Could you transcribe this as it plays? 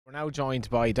We're now joined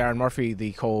by Darren Murphy,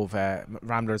 the Cobh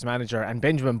Ramblers manager, and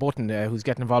Benjamin Button, who's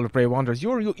getting involved with Bray Wanderers.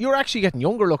 You're actually getting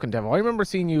younger looking, Devil. I remember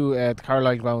seeing you at the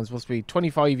Carlisle grounds, must be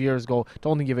 25 years ago.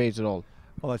 Don't think you've aged at all.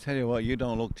 Well, I tell you what, you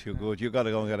don't look too good. You got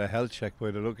to go and get a health check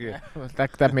by the look of you.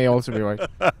 that may also be right.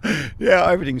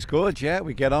 Yeah, everything's good. Yeah,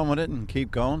 we get on with it and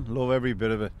keep going. Love every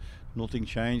bit of it. Nothing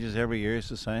changes. Every year it's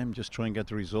the same. Just try and get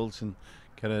the results and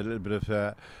get a little bit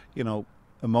of,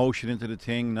 emotion into the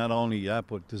thing. Not only that,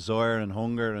 but desire and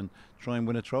hunger, and try and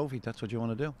win a trophy. That's what you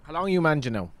want to do. How long are you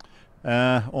managing now?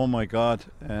 Oh my God.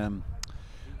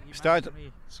 Started.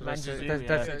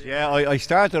 Yeah. I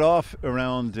started off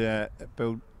around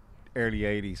about early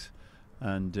 80s,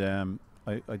 and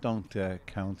I don't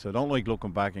count, so I don't like looking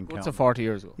back and What's counting. 40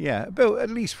 years ago? Yeah, about at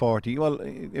least 40. Well,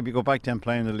 if you go back then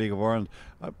playing in the League of Ireland,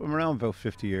 I'm around about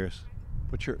 50 years.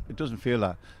 But sure, it doesn't feel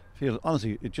that.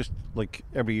 Honestly, it just like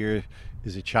every year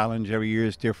is a challenge. Every year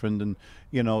is different, and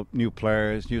new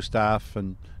players, new staff,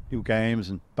 and new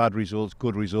games, and bad results,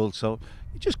 good results. So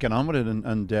you just get on with it,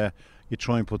 and you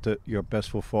try and put your best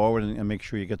foot forward and make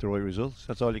sure you get the right results.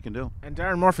 That's all you can do. And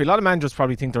Darren Murphy, a lot of managers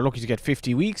probably think they're lucky to get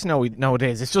 50 weeks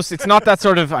nowadays. It's not that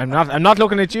sort of. I'm not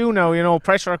looking at you now.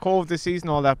 Pressure at Cobh this season,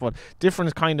 all that, but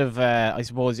different kind of I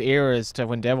suppose eras to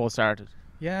when Devo started.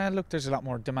 Yeah, look, there's a lot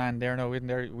more demand there now, isn't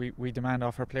there? We demand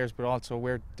off our players, but also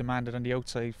we're demanded on the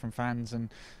outside from fans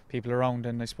and people around.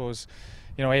 And I suppose,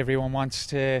 everyone wants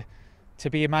to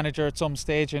be a manager at some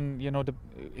stage, and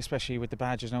especially with the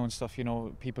badges now and stuff,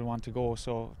 people want to go.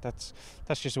 So that's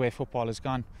just the way football has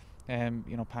gone.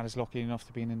 Pat is lucky enough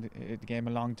to be in the game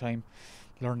a long time.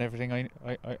 Learned everything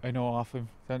I know off him.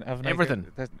 Everything?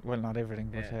 Well, not everything,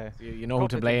 but you know who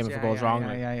to blame if it goes wrong.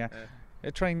 Yeah.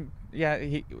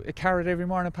 A carrot every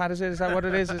morning, Pat, is that what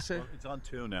it is? It's on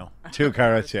 2 now. 2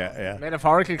 carrots, yeah.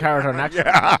 Metaphorical carrot or natural?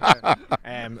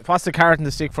 What's the carrot and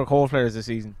the stick for Cobh players this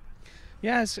season?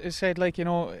 Yeah, it's said,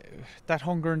 that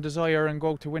hunger and desire and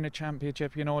go to win a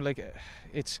championship,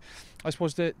 it's, I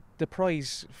suppose the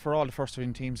prize for all the first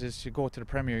division teams is to go to the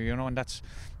Premier, and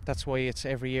that's why it's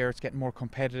every year it's getting more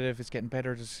competitive, it's getting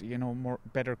better, there's,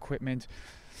 better equipment.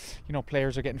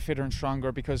 Players are getting fitter and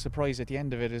stronger, because the prize at the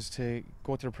end of it is to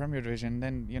go to the Premier Division.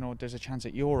 Then, there's a chance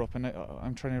at Europe, and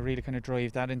I'm trying to really kind of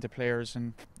drive that into players,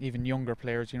 and even younger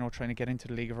players, trying to get into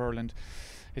the League of Ireland.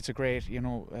 It's a great,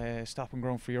 stopping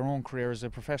ground for your own career as a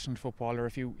professional footballer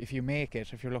if you make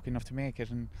it, if you're lucky enough to make it.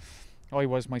 And I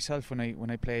was myself when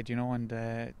I played, and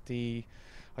I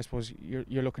suppose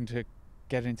you're looking to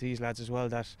get into these lads as well,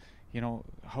 that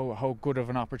how good of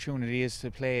an opportunity is to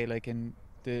play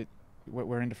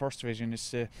we're in the first division. It's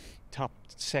the top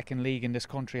second league in this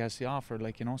country has to offer,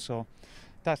 so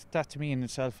that to me in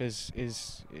itself is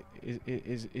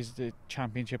the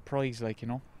championship prize,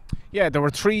 Yeah, there were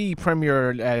 3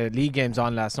 Premier League games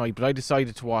on last night, but I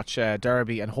decided to watch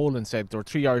Derby and Hull instead. There were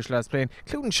 3 Irish lads playing,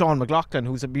 including Sean McLaughlin,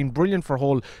 who's been brilliant for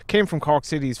Hull, came from Cork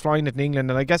City, he's flying it in England,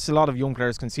 and I guess a lot of young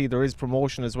players can see there is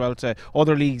promotion as well to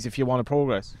other leagues if you want to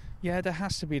progress. Yeah, there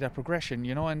has to be that progression,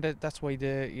 and that's why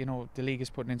the league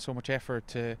is putting in so much effort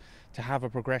to have a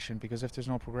progression, because if there's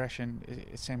no progression,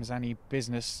 it's same as any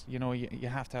business, you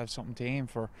have to have something to aim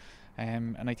for.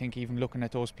 And I think even looking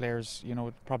at those players,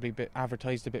 probably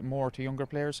advertised a bit more to younger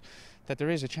players, that there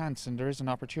is a chance and there is an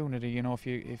opportunity,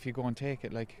 if you go and take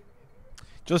it.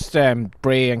 Just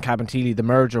Bray and Cabinteely, the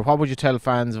merger, what would you tell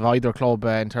fans of either club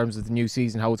in terms of the new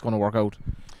season, how it's going to work out?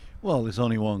 Well, there's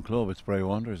only one club, it's Bray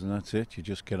Wanderers, and that's it. You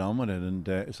just get on with it, and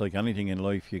it's like anything in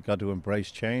life, you've got to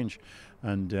embrace change.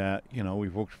 And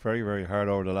we've worked very, very hard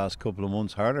over the last couple of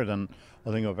months, harder than I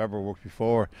think I've ever worked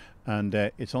before, and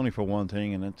it's only for one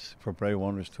thing, and it's for Bray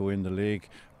Wanderers to win the league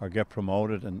or get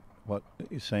promoted. And what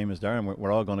is same as Darren,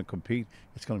 we're all going to compete.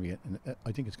 It's going to be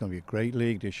I think it's going to be a great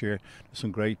league this year. There's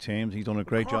some great teams. He's done a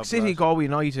great job. Cork City, Galway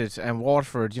United and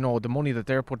Waterford, the money that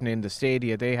they're putting in, the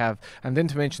stadia they have, and then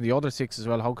to mention the other 6 as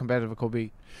well, how competitive it could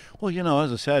be. Well,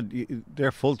 as I said,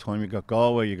 they're full time. You got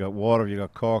Galway, you got Waterford, you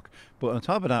got Cork, but on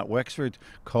top of that, Wexford,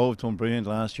 Cobh done brilliant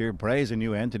last year. Bray's a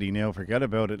new entity now. Forget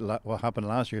about it. What happened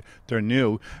last year? They're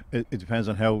new. It depends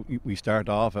on how we start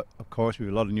off. Of course, we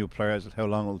have a lot of new players. How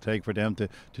long it'll take for them to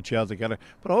gel together.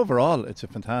 But overall, it's a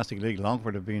fantastic league.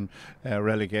 Longford have been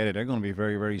relegated. They're going to be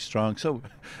very, very strong. So,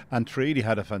 and Treaty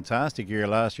had a fantastic year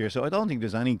last year. So I don't think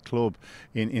there's any club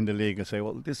in the league that say,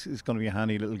 well, this is going to be a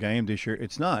handy little game this year.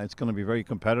 It's not. It's going to be very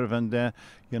competitive, and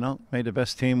may the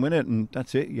best team win it, and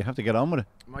that's it. You have to get on with it.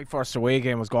 My first away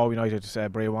game was Galway United,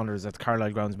 Bray Wanderers at the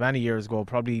Carlisle grounds many years ago,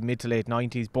 probably mid to late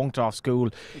 90s, bunked off school.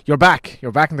 You're back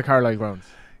in the Carlisle grounds.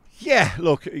 Yeah,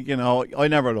 look, I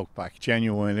never look back,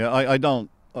 genuinely. I don't.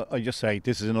 I just say,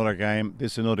 this is another game,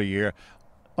 this is another year.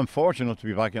 I'm fortunate enough to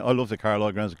be back in. I love the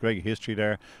Carlisle grounds. Great history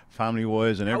there,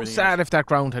 family-wise and How everything. sad if that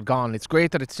ground had gone. It's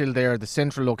great that it's still there, the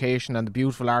central location and the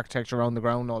beautiful architecture around the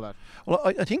ground and all that. Well,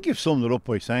 I think you've summed it up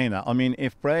by saying that. I mean,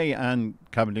 if Bray and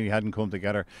Cavendish hadn't come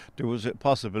together, there was a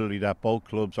possibility that both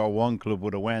clubs or one club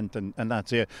would have went, and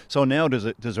that's it. So now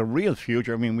there's a real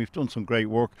future. I mean, we've done some great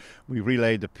work. We've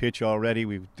relayed the pitch already.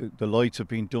 The lights have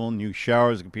been done, new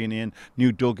showers have been in,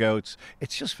 new dugouts.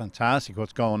 It's just fantastic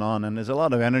what's going on, and there's a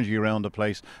lot of energy around the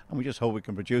place, and we just hope we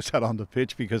can produce that on the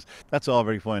pitch, because that's all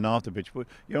very fine off the pitch, but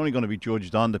you're only going to be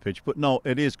judged on the pitch. But no,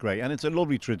 it is great, and it's a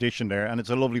lovely tradition there, and it's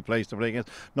a lovely place to play against.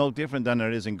 No different than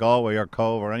it is in Galway or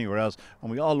Cobh or anywhere else, and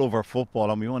we all love our football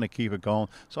and we want to keep it going.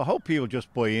 So I hope people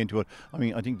just buy into it. I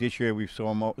mean, I think this year we've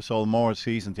sold more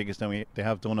season tickets than they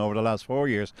have done over the last 4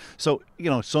 years. So, you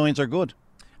know, signs are good.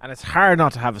 And it's hard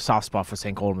not to have a soft spot for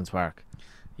St. Coleman's Park.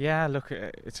 Yeah, look,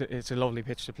 it's a lovely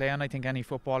pitch to play on. I think any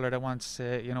footballer that wants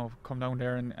to, come down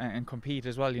there and compete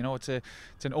as well, it's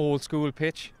an old school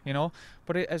pitch,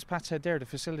 But as Pat said there, the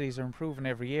facilities are improving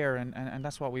every year, and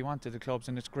that's what we want at the clubs,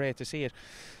 and it's great to see it.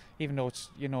 Even though it's,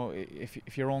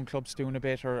 if your own club's doing a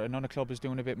bit or another club is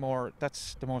doing a bit more,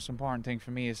 that's the most important thing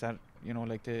for me, is that,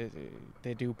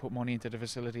 they do put money into the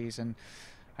facilities, and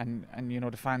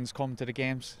the fans come to the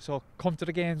games. So come to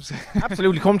the games.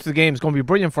 Absolutely, come to the games. It's going to be a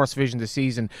brilliant first division this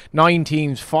season. 9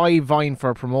 teams, 5 vying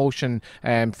for promotion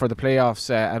for the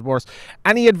playoffs at worst.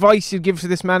 Any advice you'd give to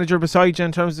this manager beside you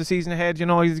in terms of the season ahead?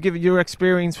 You'd give your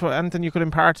experience for anything you could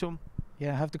impart to him.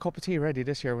 Yeah, have the cup of tea ready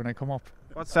this year when I come up.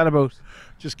 What's that about?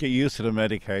 Just get used to the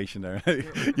medication there.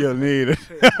 You'll need it.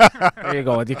 There you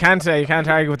go. You can't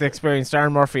argue with the experience.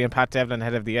 Darren Murphy and Pat Devlin,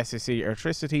 head of the SSC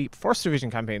Electricity First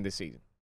Division campaign this season.